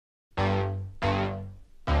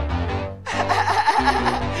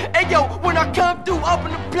I come through,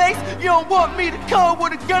 open the place. You don't want me to come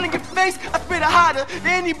with a gun in your face. I spit it hotter than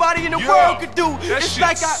anybody in the world could do. That it's shit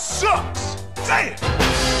like sucks. Damn.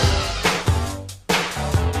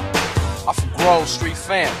 I'm from Grove Street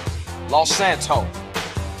family, Los Santos,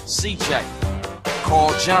 CJ, Carl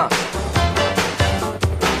Johnson.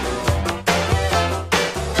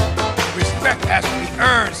 Respect has to be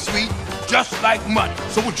earned, sweet, just like money.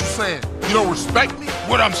 So what you saying? You don't respect me?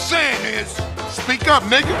 What I'm saying is, Speak up,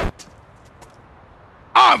 nigga.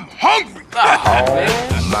 I'm hungry.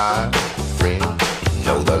 My friend,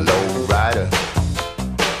 know the low rider.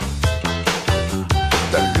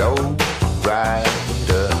 The low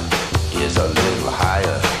rider is a little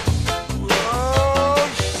higher.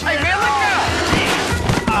 Hey, man,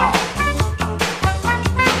 look out!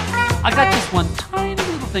 I got just one tiny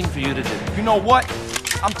little thing for you to do. You know what?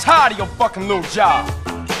 I'm tired of your fucking little job.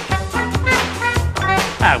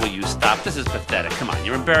 Ah, will you stop? This is pathetic. Come on,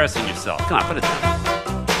 you're embarrassing yourself. Come on, put it down.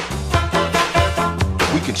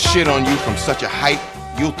 We can shit on you from such a height,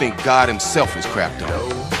 you'll think God himself is crapped on. Low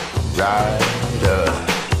rider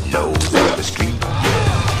knows where the street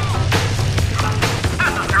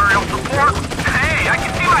Hey, I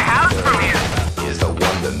can see my house from here. is the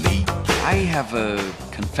one to meet. I have a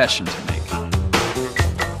confession to make.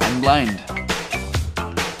 I'm blind.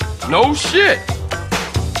 No shit.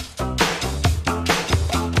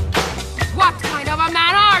 What kind of a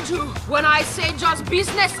man are you? When I say just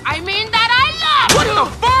business, I mean that I love you! What the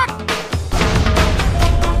fuck?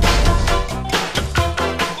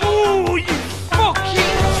 Ooh, you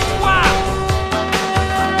fucking swab!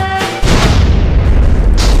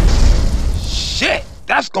 Shit,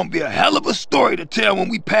 that's gonna be a hell of a story to tell when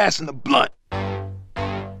we pass in the blunt.